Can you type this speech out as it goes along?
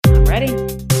ready?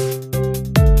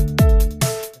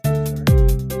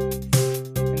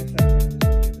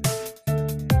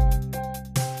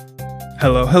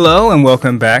 Hello, and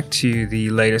welcome back to the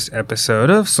latest episode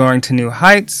of Soaring to New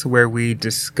Heights, where we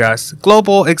discuss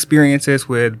global experiences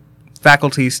with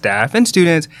faculty, staff, and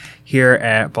students here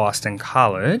at Boston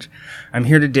College. I'm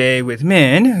here today with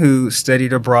Min, who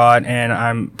studied abroad, and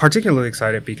I'm particularly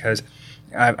excited because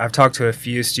I've talked to a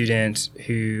few students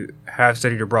who have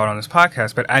studied abroad on this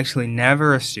podcast, but actually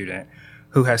never a student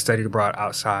who has studied abroad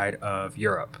outside of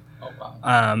Europe. Oh,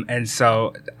 wow. And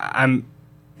so I'm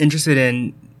interested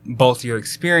in both your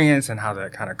experience and how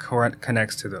that kind of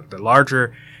connects to the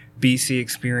larger BC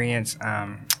experience,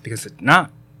 because it's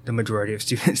not the majority of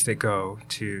students that go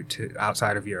to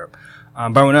outside of Europe.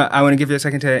 But I want to give you a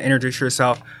second to introduce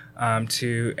yourself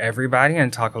to everybody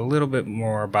and talk a little bit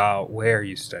more about where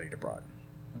you studied abroad.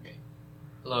 Okay.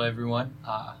 Hello, everyone.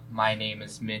 My name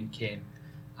is Min Kim.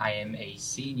 I am a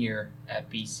senior at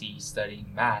BC studying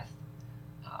math.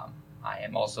 I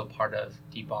am also part of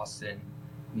the Boston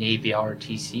Navy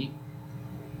ROTC.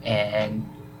 And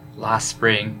last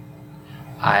spring,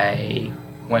 I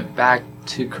went back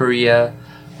to Korea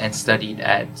and studied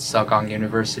at Sogang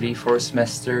University for a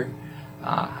semester.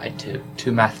 I took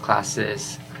 2 math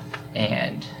classes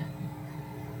and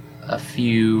a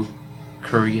few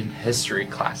Korean history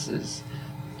classes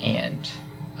and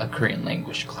a Korean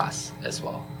language class as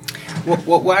well.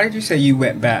 Why did you say you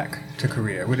went back to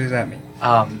Korea? What does that mean?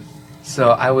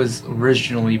 So I was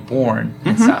originally born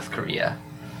in South Korea.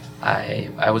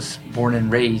 I was born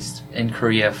and raised in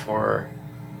Korea for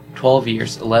 12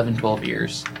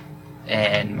 years.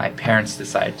 And my parents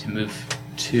decided to move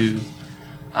to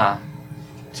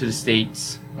the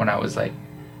States when I was like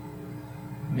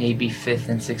maybe 5th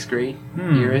and 6th grade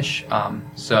year-ish.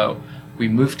 So we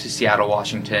moved to Seattle,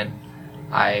 Washington.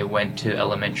 I went to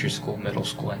elementary school, middle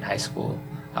school, and high school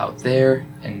out there,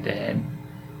 and then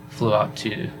flew out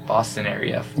to Boston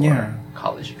area for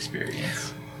college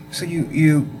experience. So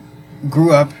you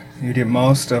grew up, you did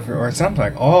most of, or it sounds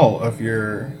like all of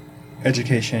your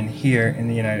education here in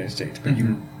the United States, but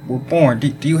you were born.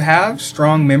 Do you have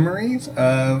strong memories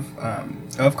of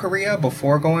Korea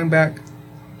before going back?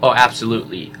 Oh,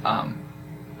 absolutely.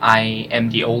 I am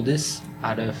the oldest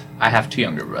I have 2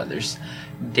 younger brothers.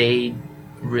 They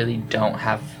really don't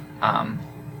have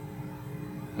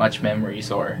much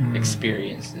memories or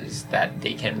experiences that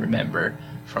they can remember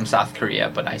from South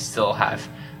Korea, but I still have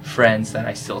friends that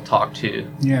I still talk to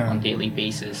on a daily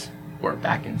basis who are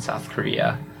back in South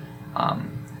Korea.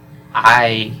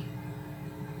 I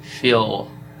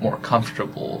feel more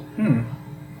comfortable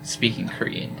speaking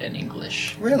Korean than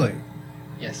English. Really?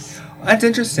 Yes. That's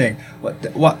interesting.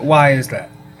 Why is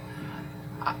that?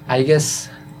 I guess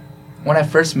when I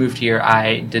first moved here,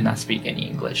 I did not speak any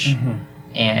English.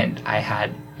 And I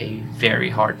had a very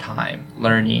hard time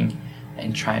learning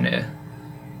and trying to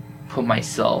put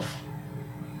myself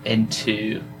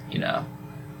into,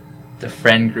 the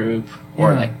friend group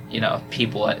or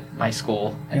people at my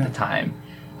school at the time.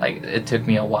 Like, it took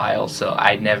me a while, so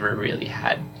I never really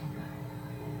had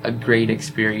a great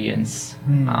experience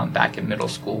back in middle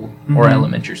school or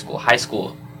elementary school. High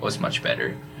school was much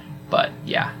better, but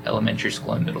yeah, elementary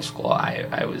school and middle school,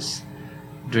 I was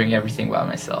doing everything by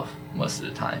myself most of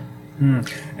the time.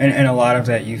 And a lot of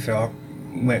that you feel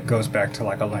goes back to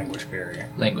like a language barrier.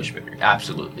 Language barrier,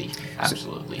 absolutely.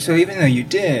 So even though you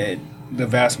did the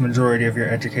vast majority of your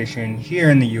education here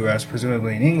in the U.S.,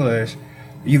 presumably in English,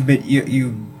 you've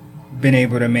been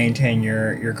able to maintain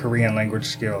your Korean language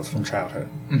skills from childhood.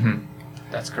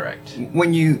 That's correct.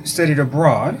 When you studied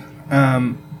abroad,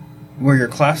 were your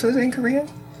classes in Korean?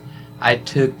 I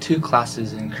took 2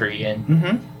 classes in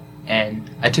Korean, and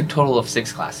I took a total of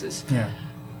 6 classes.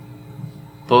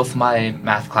 Both my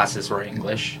math classes were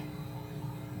English.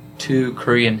 2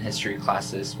 Korean history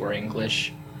classes were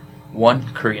English.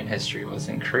 1 Korean history was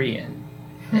in Korean.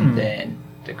 And then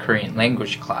the Korean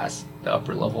language class, the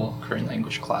upper level Korean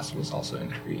language class, was also in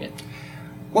Korean.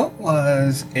 What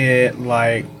was it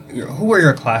like? Who were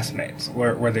your classmates?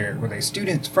 Were they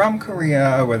students from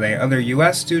Korea? Were they other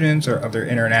U.S. students or other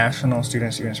international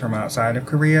students from outside of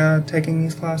Korea taking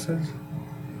these classes?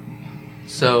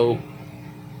 So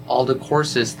all the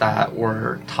courses that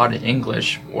were taught in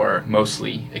English were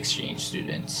mostly exchange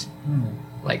students.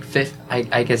 Like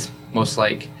I guess most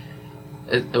like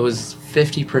it was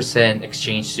 50%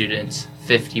 exchange students,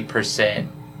 50%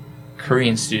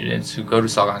 Korean students who go to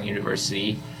Sogang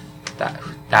University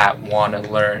that want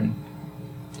to learn,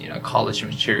 college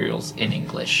materials in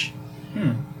English.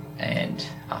 And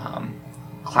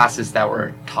classes that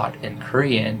were taught in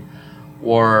Korean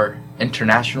were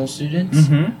international students,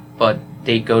 but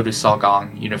they go to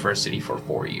Sogang University for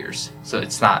 4 years. So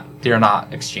they're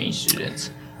not exchange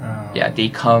students. Oh. Yeah, they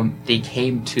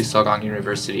came to Sogang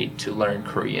University to learn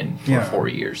Korean for 4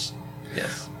 years.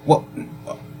 Yes. Well,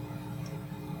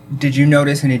 did you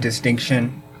notice any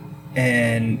distinction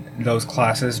in those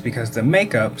classes? Because the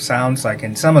makeup sounds like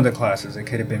in some of the classes it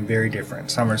could have been very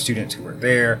different. Some are students who are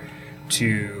there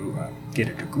to get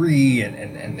a degree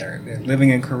and they're living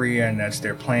in Korea and that's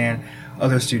their plan.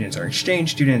 Other students are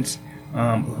exchange students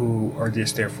who are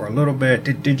just there for a little bit.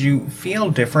 Did you feel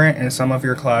different in some of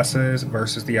your classes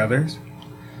versus the others?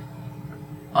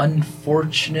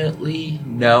 Unfortunately,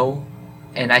 no.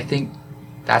 And I think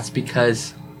that's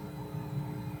because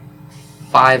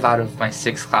 5 out of my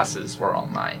 6 classes were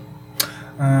online.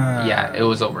 Yeah, it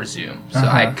was over Zoom. So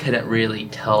I couldn't really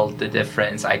tell the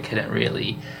difference. I couldn't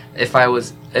really... If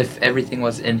everything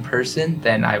was in person,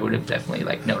 then I would have definitely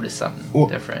like noticed something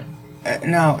different.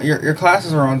 Now, your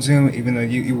classes are on Zoom, even though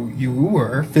you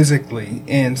were physically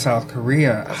in South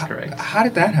Korea. That's correct. How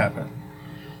did that happen?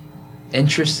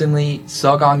 Interestingly,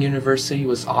 Sogang University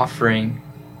was offering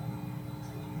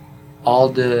all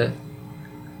the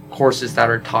courses that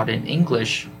are taught in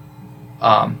English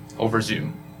over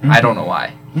Zoom. Mm-hmm. I don't know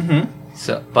why. Mm-hmm.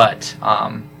 So, but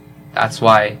that's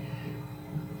why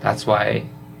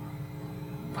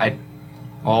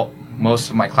most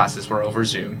of my classes were over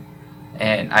Zoom,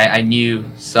 and I knew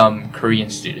some Korean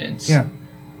students. Yeah.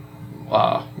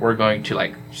 Were going to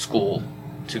like school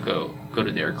to go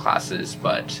to their classes,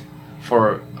 but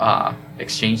for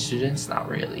exchange students, not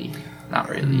really.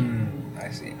 I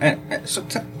see. And so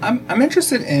I'm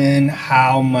interested in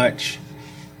how much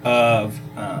of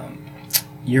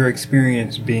your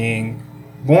experience being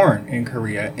born in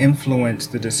Korea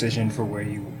influenced the decision for where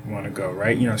you want to go,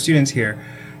 right? You know, students here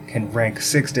can rank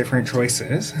 6 different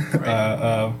choices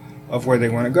of where they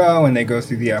want to go, and they go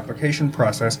through the application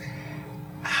process.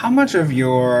 How much of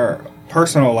your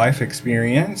personal life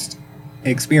experience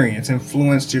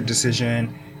influenced your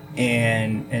decision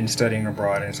in studying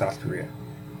abroad in South Korea?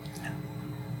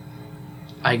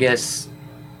 I guess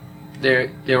there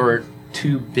were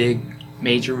 2 big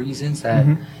major reasons that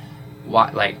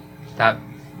that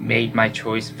made my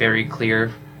choice very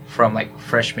clear from like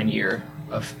freshman year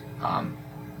of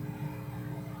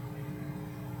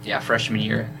freshman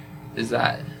year. Is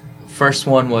that first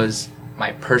one was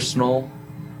my personal,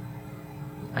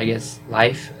 I guess,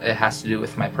 life. It has to do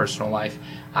with my personal life.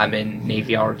 I'm in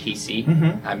Navy ROTC.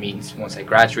 Mm-hmm. That means once I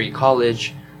graduate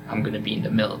college, I'm going to be in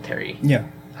the military. Yeah.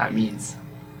 That means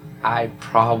I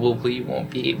probably won't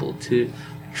be able to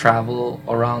travel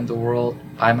around the world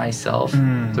by myself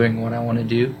doing what I want to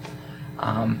do.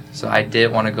 So I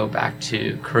did want to go back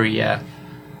to Korea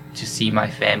to see my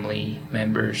family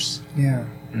members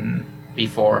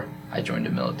before I joined the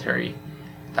military.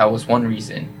 That was one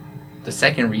reason. The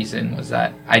second reason was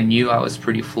that I knew I was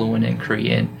pretty fluent in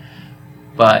Korean,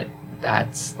 but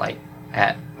that's like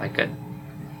at like a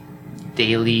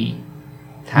daily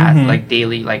task, like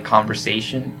daily like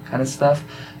conversation kind of stuff.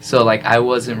 So like I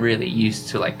wasn't really used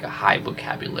to like a high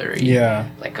vocabulary,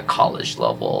 like a college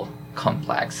level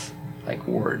complex like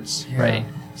words, right?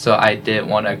 So I did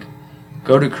want to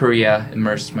go to Korea,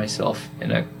 immerse myself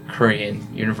in a Korean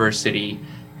university,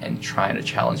 and trying to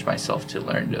challenge myself to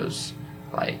learn those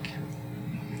like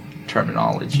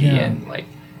terminology and like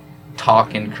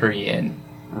talk in Korean,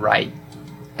 write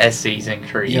essays in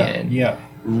Korean,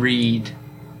 read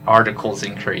articles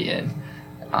in Korean,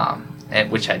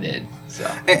 and which I did. So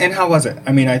and how was it?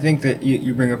 I mean, I think that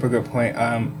you bring up a good point.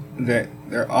 That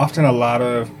there are often a lot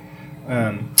of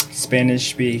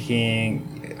Spanish speaking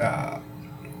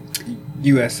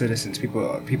U.S. citizens,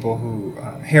 people who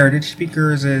heritage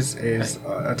speakers is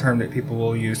a term that people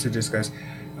will use to discuss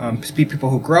people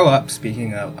who grow up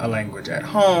speaking a language at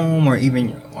home or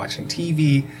even watching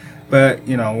TV, but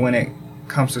you know when it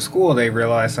comes to school they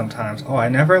realize sometimes, I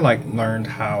never like learned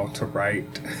how to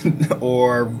write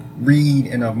or read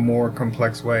in a more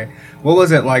complex way. What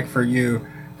was it like for you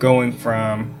going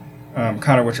from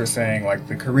kind of what you're saying, like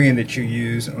the Korean that you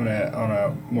use on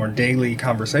a more daily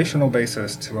conversational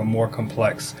basis to a more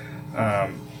complex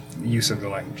use of the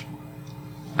language?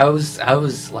 I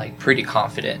was like pretty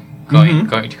confident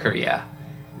going to Korea.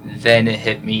 Then it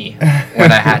hit me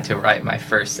when I had to write my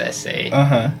first essay.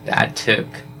 That took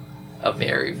a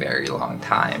very, very long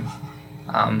time.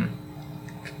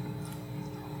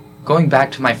 Going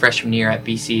back to my freshman year at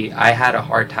BC, I had a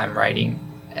hard time writing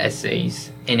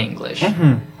essays in English.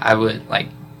 I would like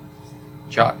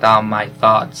jot down my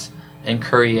thoughts in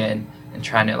Korean and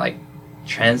trying to like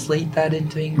translate that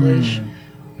into English,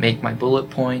 make my bullet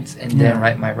points, and then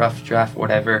write my rough draft,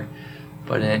 whatever.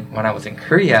 But when I was in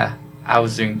Korea, I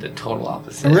was doing the total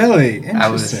opposite. Really?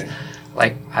 Interesting.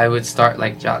 I would start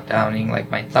like jot downing like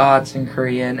my thoughts in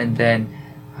Korean, and then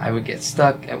I would get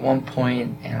stuck at one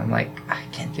point, and I'm like, I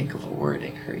can't think of a word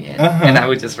in Korean, and I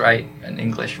would just write an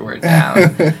English word down,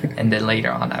 and then later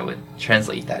on I would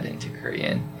translate that into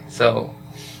Korean. So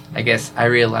I guess I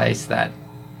realized that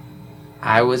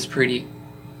I was pretty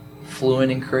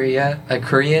fluent in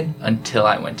Korean until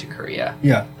I went to Korea.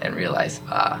 Yeah. And realized,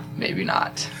 maybe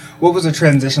not. What was the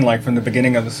transition like from the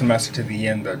beginning of the semester to the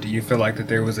end, though? Do you feel like that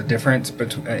there was a difference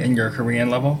in your Korean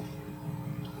level?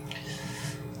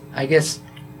 I guess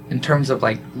in terms of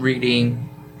like reading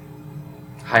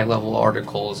high-level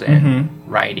articles and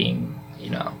writing,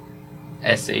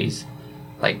 essays,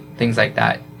 like things like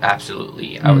that,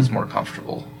 absolutely. I was more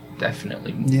comfortable,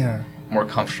 definitely. Yeah. More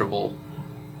comfortable.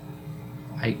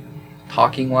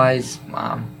 Talking-wise,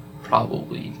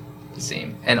 probably the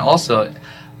same. And also,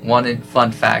 one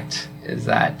fun fact is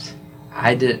that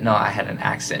I didn't know I had an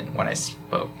accent when I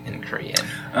spoke in Korean.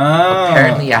 Oh.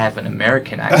 Apparently, I have an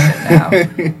American accent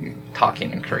now,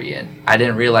 talking in Korean. I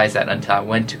didn't realize that until I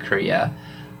went to Korea,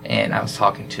 and I was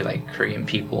talking to like Korean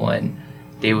people, and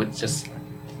they would just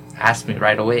ask me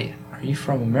right away, "Are you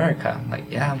from America?" I'm like,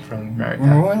 "Yeah, I'm from America."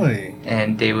 Really?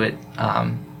 And they would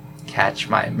catch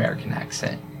my American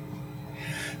accent.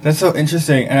 That's so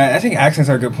interesting, and I think accents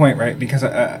are a good point, right? Because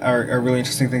are really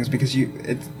interesting things. Because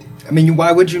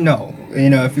why would you know?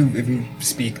 If you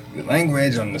speak the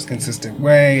language on this consistent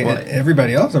way, Well,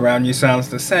 everybody else around you sounds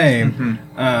the same.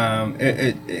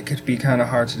 It could be kind of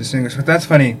hard to distinguish. But that's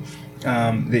funny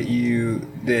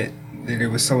that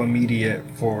it was so immediate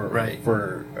for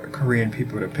Korean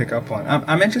people to pick up on.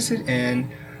 I'm interested in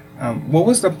what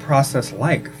was the process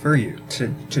like for you to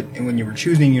when you were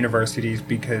choosing universities,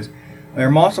 because there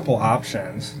are multiple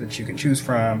options that you can choose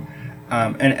from,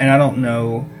 and I don't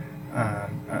know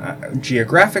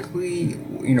geographically,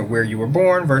 where you were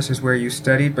born versus where you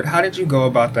studied, but how did you go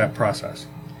about that process?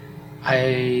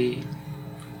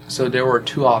 So there were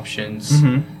two options,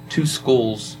 two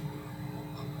schools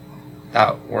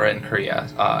that were in Korea,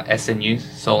 SNU,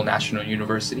 Seoul National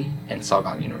University, and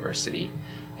Sogang University,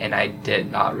 and I did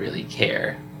not really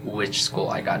care which school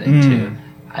I got into.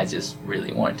 I just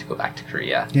really wanted to go back to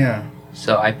Korea. Yeah.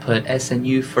 So I put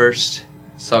SNU first,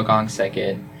 Sogang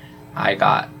second. I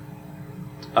got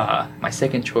my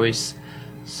second choice,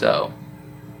 so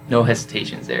no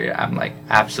hesitations there. I'm like,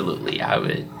 absolutely, I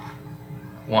would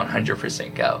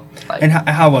 100% go. And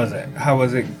how was it? How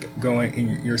was it going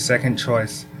in your second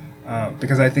choice?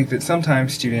 Because I think that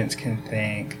sometimes students can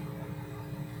think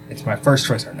it's my first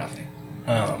choice or nothing.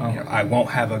 I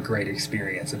won't have a great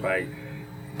experience if I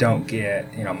don't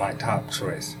get my top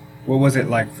choice. What was it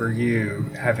like for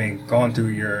you, having gone through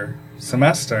your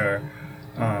semester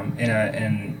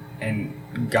and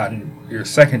gotten your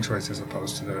second choice as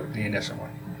opposed to the initial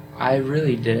one? I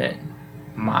really didn't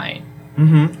mind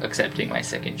accepting my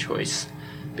second choice,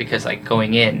 because like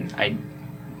going in,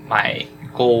 my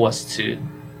goal was to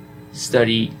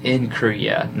study in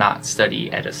Korea, not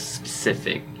study at a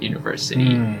specific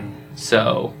university.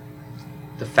 So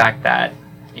the fact that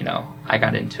I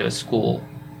got into a school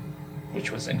which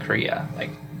was in Korea, like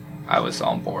I was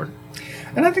on board.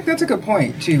 And I think that's a good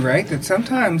point too, right? That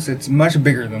sometimes it's much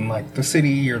bigger than like the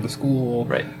city or the school,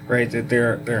 right? That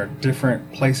there are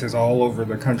different places all over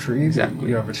the country that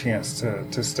you have a chance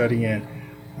to study in,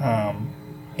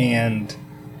 and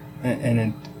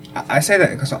I say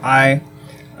that because I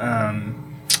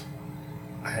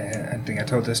think I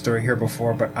told this story here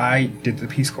before, but I did the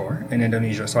Peace Corps in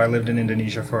Indonesia, so I lived in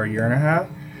Indonesia for a year and a half,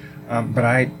 but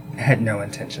I had no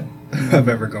intention of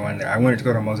ever going there. I wanted to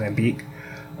go to Mozambique.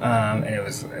 And it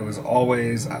was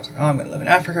always, I was like, I'm going to live in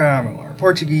Africa, I'm going to learn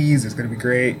Portuguese, it's going to be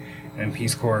great. And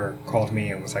Peace Corps called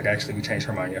me and was like, actually, we changed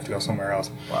our mind, you have to go somewhere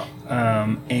else. Wow.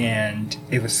 And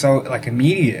it was so, like,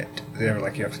 immediate. They were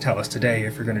like, you have to tell us today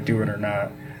if you're going to do it or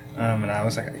not. And I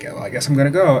was like, okay, well, I guess I'm going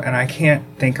to go. And I can't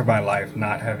think of my life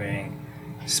not having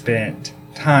spent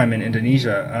time in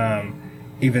Indonesia,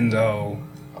 even though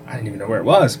I didn't even know where it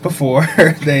was before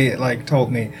they, like,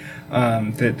 told me.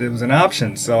 That there was an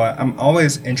option. So I'm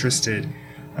always interested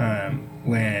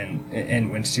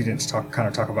when students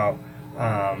talk about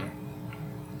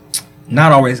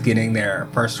not always getting their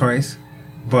first choice,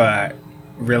 but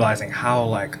realizing how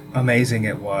like amazing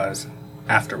it was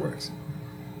afterwards.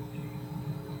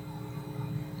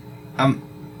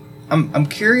 I'm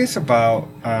curious about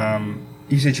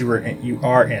you said you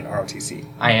are in ROTC.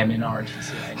 I am in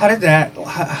ROTC. How did that?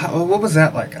 What was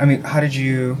that like? I mean, how did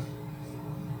you?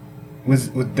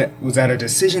 Was that a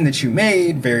decision that you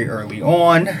made very early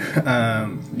on?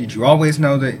 Did you always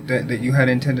know that you had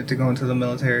intended to go into the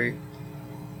military?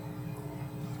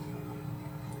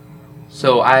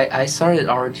 So I started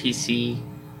ROTC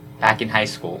back in high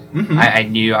school. Mm-hmm. I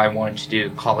knew I wanted to do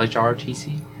college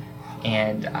ROTC,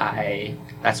 and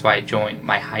that's why I joined.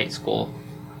 My high school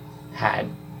had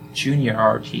junior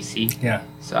ROTC. Yeah.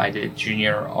 So I did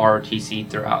junior ROTC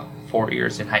throughout 4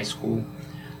 years in high school.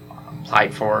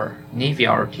 Applied for Navy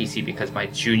ROTC because my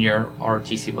junior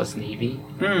ROTC was Navy.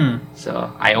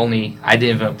 So I didn't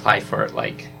even apply for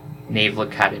like Naval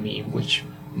Academy, which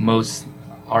most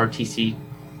ROTC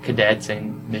cadets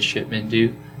and midshipmen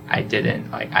do. I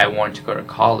didn't. Like, I wanted to go to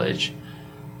college,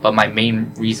 but my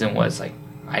main reason was like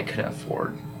I couldn't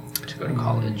afford to go to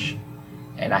college,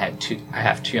 and I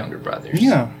have two younger brothers.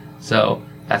 Yeah. So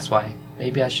that's why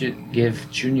maybe I should give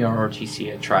junior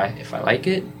ROTC a try. If I like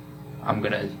it, I'm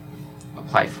gonna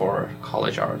apply for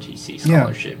college ROTC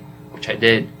scholarship, which I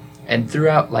did. And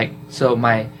throughout, so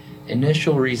my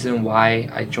initial reason why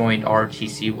I joined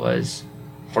ROTC was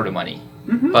for the money.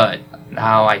 Mm-hmm. But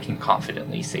now I can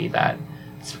confidently say that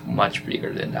it's much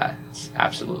bigger than that. It's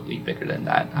absolutely bigger than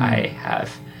that. I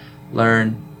have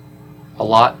learned a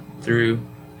lot through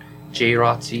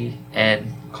JROTC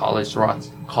and college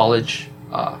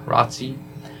ROTC,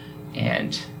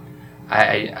 and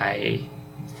I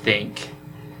think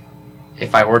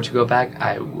if I were to go back,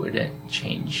 I wouldn't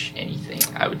change anything.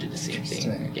 I would do the same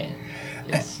thing again.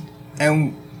 Yes.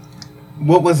 And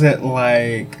what was it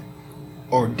like,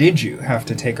 or did you have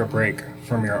to take a break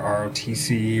from your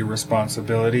ROTC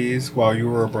responsibilities while you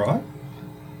were abroad?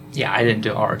 Yeah, I didn't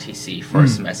do ROTC for a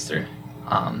semester.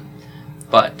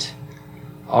 But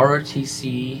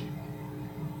ROTC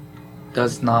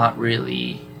does not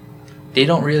really, they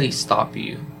don't really stop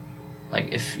you.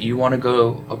 Like, if you want to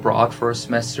go abroad for a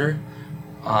semester,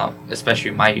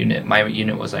 especially my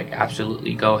unit was like,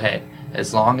 absolutely go ahead.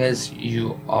 As long as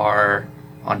you are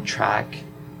on track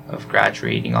of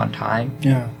graduating on time,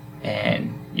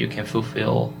 and you can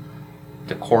fulfill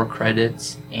the core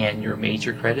credits and your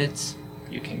major credits,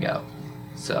 you can go.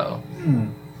 So,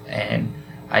 and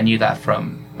I knew that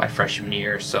from my freshman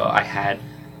year, so I had,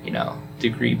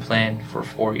 degree plan for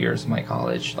 4 years of my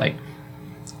college. Like,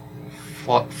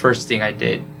 first thing I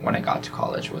did when I got to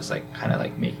college was kind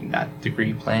of making that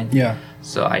degree plan. Yeah.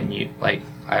 So I knew,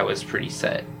 I was pretty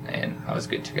set and I was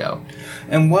good to go.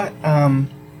 And what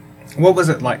was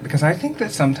it like? Because I think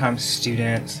that sometimes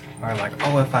students are like,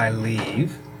 oh, if I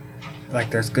leave,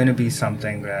 there's going to be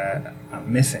something that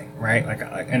I'm missing, right?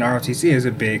 And ROTC is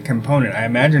a big component. I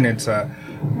imagine it's a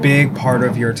big part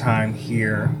of your time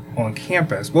here on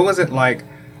campus. What was it like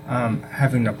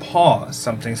having to pause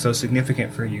something so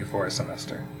significant for you for a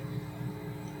semester?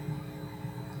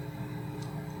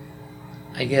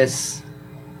 I guess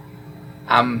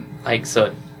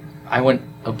so I went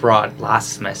abroad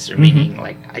last semester, meaning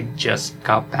I just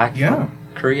got back from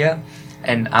Korea,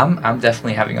 and I'm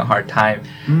definitely having a hard time,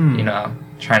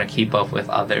 trying to keep up with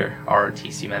other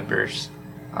ROTC members,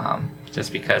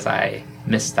 just because I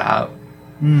missed out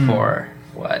for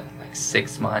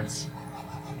 6 months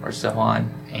or so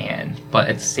on. But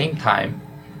at the same time,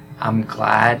 I'm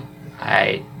glad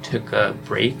I took a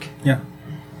break. Yeah.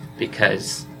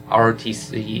 Because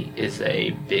ROTC is a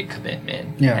big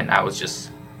commitment. Yeah. And I was just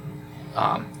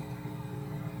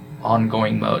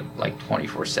ongoing mode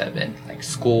 24/7.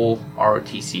 School,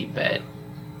 ROTC, bed.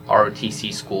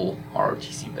 ROTC, school,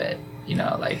 ROTC, bed.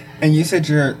 And you said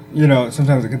you're,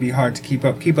 sometimes it could be hard to keep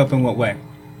up. Keep up in what way?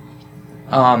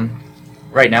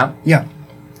 Right now? Yeah.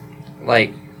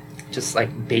 Just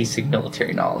basic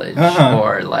military knowledge,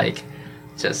 or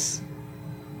just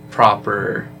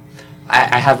proper.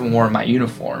 I haven't worn my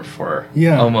uniform for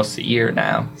almost a year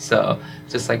now, so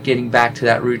just getting back to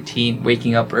that routine,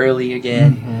 waking up early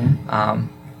again.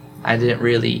 I didn't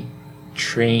really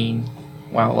train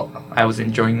while I was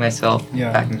enjoying myself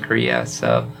back in Korea,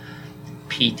 so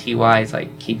PT wise,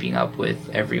 keeping up with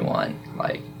everyone,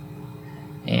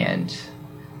 and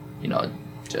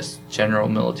just general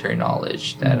military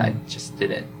knowledge that I just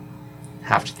didn't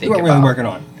have to think about. You weren't really working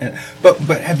on.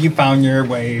 But have you found your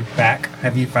way back?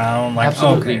 Have you found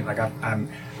Absolutely.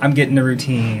 I'm getting the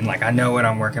routine, I know what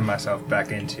I'm working myself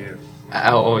back into?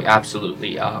 Oh,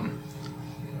 absolutely.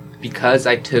 Because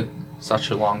I took such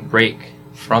a long break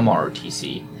from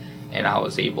ROTC, and I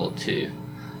was able to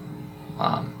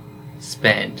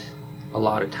spend a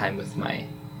lot of time with my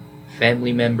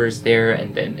family members there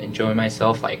and then enjoy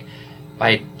myself.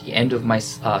 By the end of my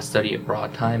study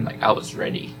abroad time, I was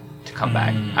ready to come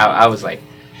back. I was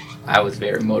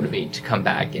very motivated to come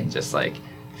back and just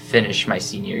finish my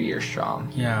senior year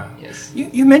strong. Yeah. Yes.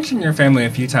 You mentioned your family a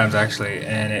few times actually,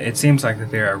 and it seems like that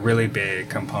they're a really big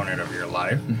component of your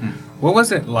life. What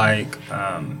was it like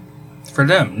for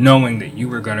them, knowing that you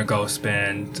were going to go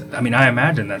spend, I mean, I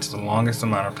imagine that's the longest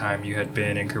amount of time you had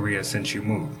been in Korea since you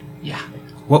moved. Yeah.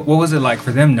 What was it like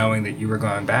for them knowing that you were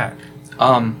going back?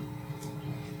 When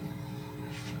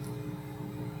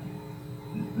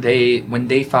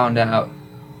they found out,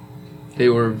 they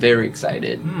were very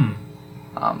excited.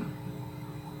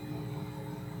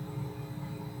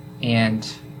 And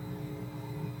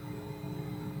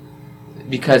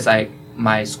because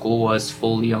my school was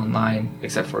fully online,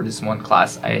 except for this one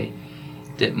class, I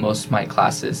did most of my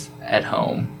classes at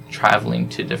home, traveling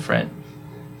to different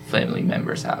family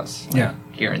members' house,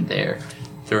 here and there,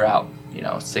 throughout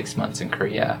 6 months in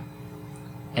Korea,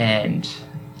 and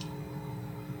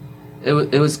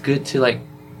it was good to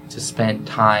spend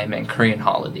time in Korean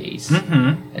holidays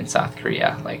in South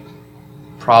Korea. Like,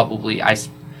 probably I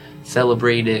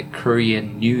celebrated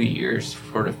Korean New Year's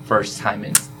for the first time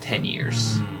in 10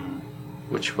 years,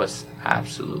 which was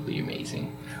absolutely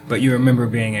amazing. But you remember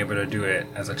being able to do it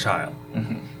as a child.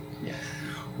 Yes.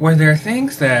 Were there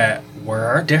things that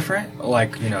were different,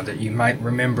 like, that you might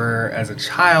remember as a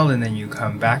child, and then you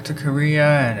come back to Korea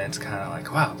and it's kind of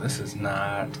like, wow, this is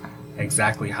not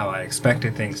exactly how I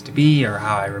expected things to be or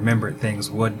how I remembered things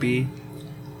would be?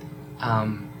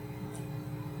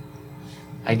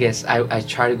 I guess I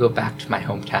try to go back to my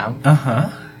hometown.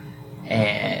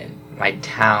 And my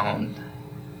town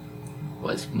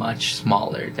was much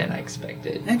smaller than I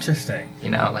expected. Interesting.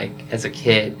 As a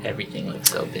kid, everything looked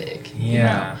so big.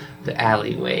 Yeah. The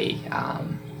alleyway,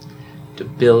 the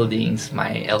buildings,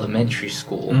 my elementary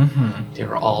school, they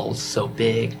were all so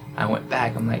big. I went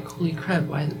back, I'm like, holy crap,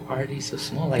 why are they so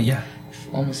small? It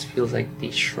almost feels like they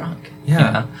shrunk.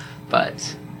 Yeah.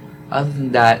 But other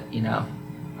than that,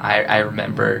 I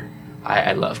remember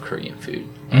I love Korean food.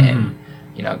 And,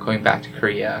 going back to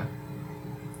Korea,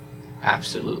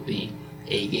 absolutely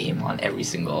A game on every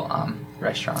single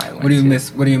restaurant I went to.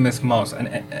 What do you miss most?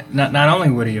 And not only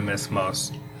what do you miss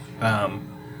most,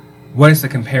 what is the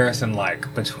comparison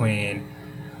like between...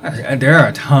 there are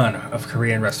a ton of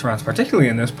Korean restaurants, particularly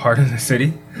in this part of the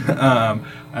city.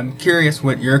 I'm curious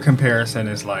what your comparison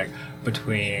is like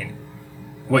between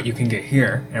what you can get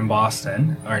here in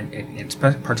Boston, or it's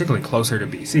particularly closer to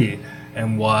BC,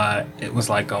 and what it was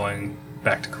like going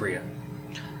back to Korea.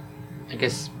 I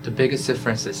guess the biggest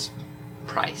difference is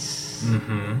price.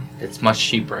 It's much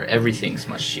cheaper. Everything's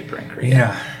much cheaper in Korea.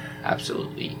 Yeah.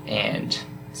 Absolutely. And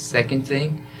second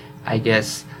thing, I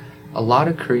guess a lot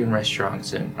of Korean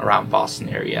restaurants around Boston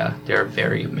area, they're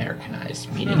very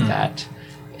Americanized, meaning that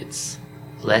it's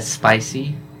less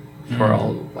spicy for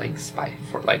all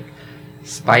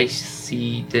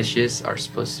spicy dishes are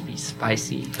supposed to be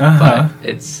spicy, but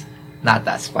it's not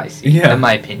that spicy, in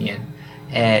my opinion.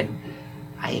 And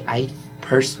I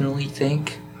personally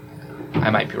think, I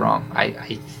might be wrong,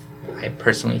 I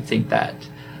personally think that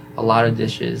a lot of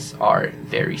dishes are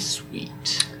very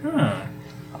sweet.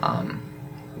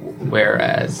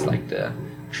 Whereas the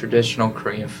traditional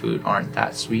Korean food aren't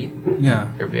that sweet.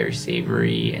 Yeah. They're very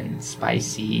savory and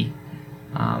spicy.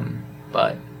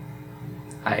 But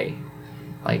I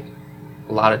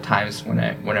a lot of times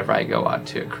whenever I go out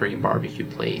to a Korean barbecue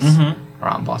place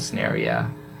around Boston area,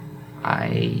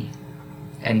 I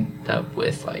end up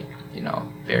with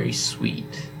very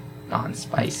sweet,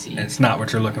 non-spicy. It's not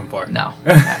what you're looking for. No.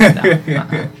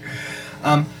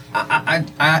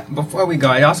 I before we go,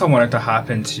 I also wanted to hop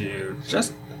into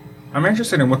I'm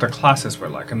interested in what the classes were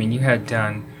like. I mean, you had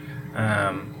done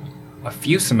a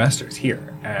few semesters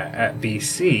here at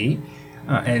BC,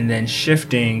 and then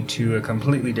shifting to a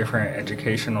completely different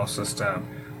educational system.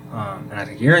 And I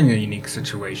think you're in a unique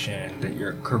situation that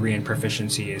your Korean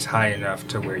proficiency is high enough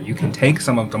to where you can take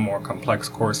some of the more complex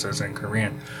courses in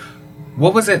Korean.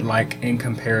 What was it like in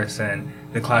comparison,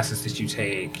 the classes that you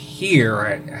take here or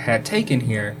had taken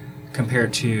here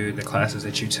compared to the classes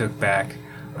that you took back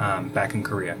in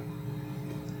Korea?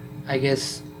 I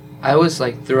guess I was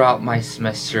throughout my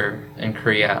semester in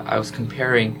Korea, I was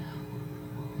comparing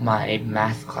my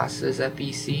math classes at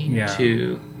BC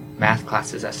to math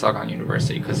classes at Sogang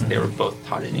University because they were both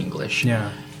taught in English.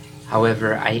 Yeah.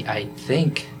 However, I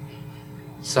think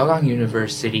Sogang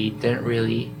University didn't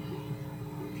really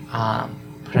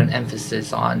put an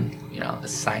emphasis on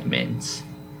assignments.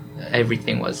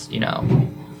 Everything was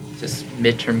just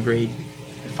midterm grade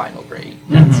and final grade.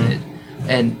 That's it.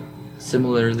 And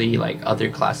similarly,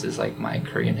 other classes, like my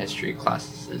Korean history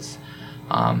classes,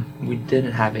 we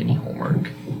didn't have any homework.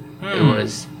 It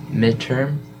was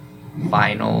midterm,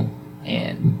 final,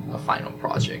 and a final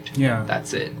project. Yeah.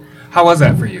 That's it. How was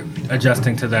that for you,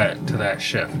 adjusting to that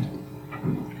shift?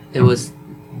 It was...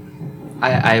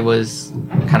 I was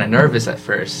kind of nervous at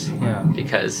first, Yeah.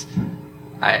 because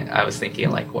I was thinking,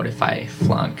 like, what if I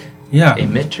flunk Yeah. a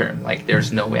midterm? Like,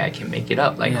 there's no way I can make it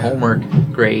up. Like, Yeah. homework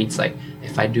grades, like,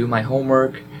 if I do my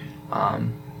homework,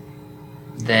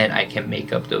 then I can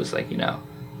make up those, like,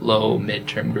 low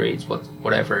midterm grades,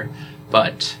 whatever.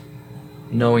 But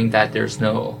knowing that there's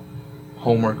no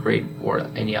homework grade or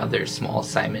any other small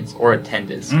assignments or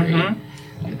attendance grade,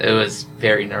 it was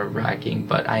very nerve-wracking,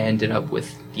 but I ended up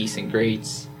with decent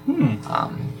grades.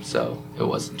 So it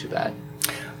wasn't too bad.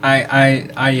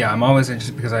 I'm always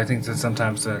interested because I think that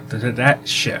sometimes that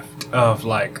shift of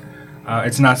like,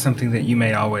 it's not something that you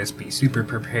may always be super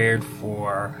prepared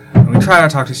for. And we try to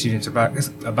talk to students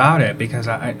about it because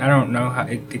I don't know how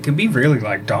it can be really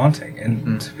like daunting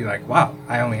and to be like, wow,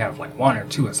 I only have like 1 or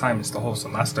 2 assignments the whole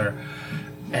semester.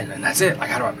 And then that's it. Like,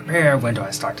 how do I prepare? When do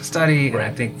I start to study? And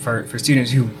I think for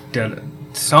students who did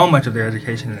so much of their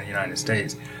education in the United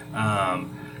States,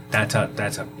 that's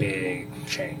a big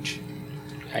change.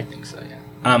 I think so,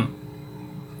 yeah.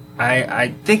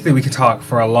 I think that we could talk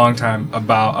for a long time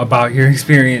about your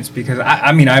experience because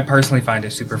I mean I personally find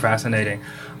it super fascinating,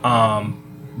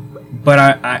 but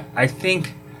I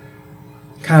think,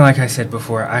 kind of like I said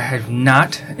before, I have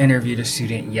not interviewed a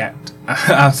student yet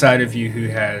outside of you who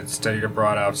had studied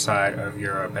abroad outside of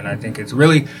Europe, and I think it's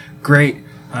really great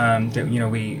that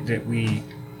we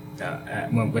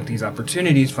with these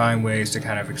opportunities find ways to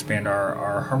kind of expand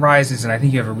our horizons, and I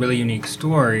think you have a really unique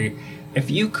story. If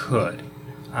you could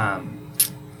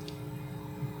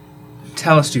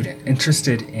tell a student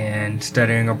interested in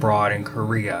studying abroad in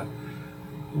Korea,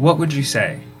 what would you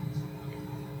say?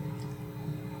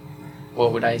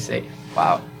 What would I say?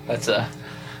 Wow, that's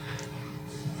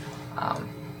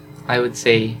I would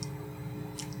say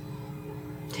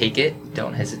take it,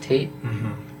 don't hesitate.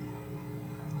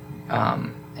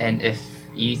 And if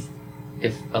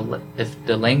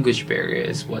the language barrier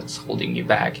is what's holding you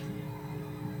back,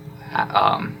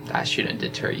 that shouldn't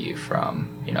deter you from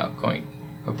going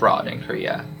abroad in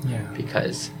Korea. Yeah.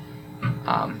 Because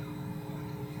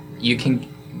you can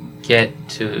get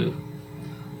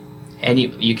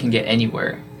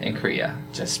anywhere in Korea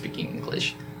just speaking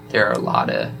English. There are a lot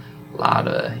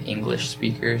of English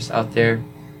speakers out there,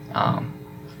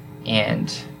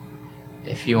 and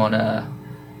if you want to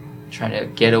try to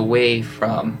get away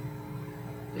from,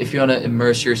 if you want to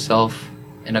immerse yourself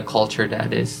in a culture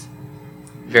that is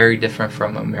very different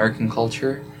from American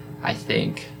culture, I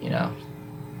think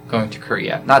going to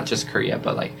Korea, not just Korea,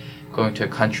 but like going to a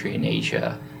country in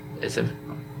Asia is a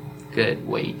good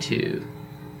way to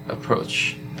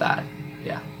approach that.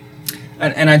 Yeah.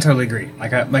 And I totally agree.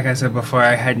 Like I said before,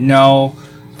 I had no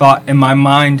thought in my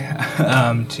mind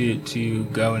to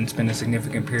go and spend a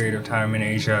significant period of time in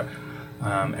Asia.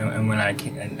 And when I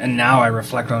came, and now I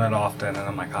reflect on it often, and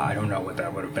I'm like, I don't know what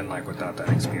that would have been like without that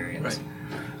experience.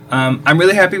 Right. I'm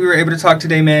really happy we were able to talk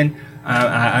today, man.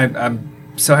 I'm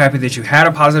so happy that you had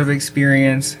a positive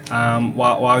experience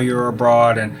while you were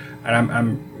abroad, and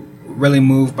I'm really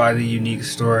moved by the unique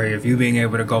story of you being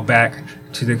able to go back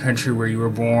to the country where you were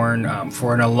born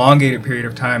for an elongated period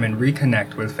of time and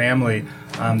reconnect with family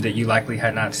that you likely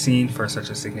had not seen for such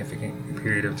a significant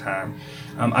period of time.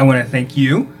 I want to thank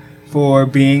you for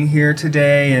being here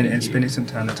today and spending some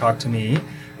time to talk to me.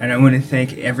 And I want to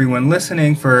thank everyone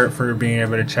listening for being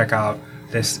able to check out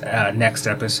this next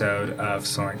episode of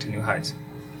Soaring to New Heights.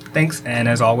 Thanks, and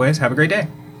as always, have a great day.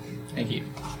 Thank you.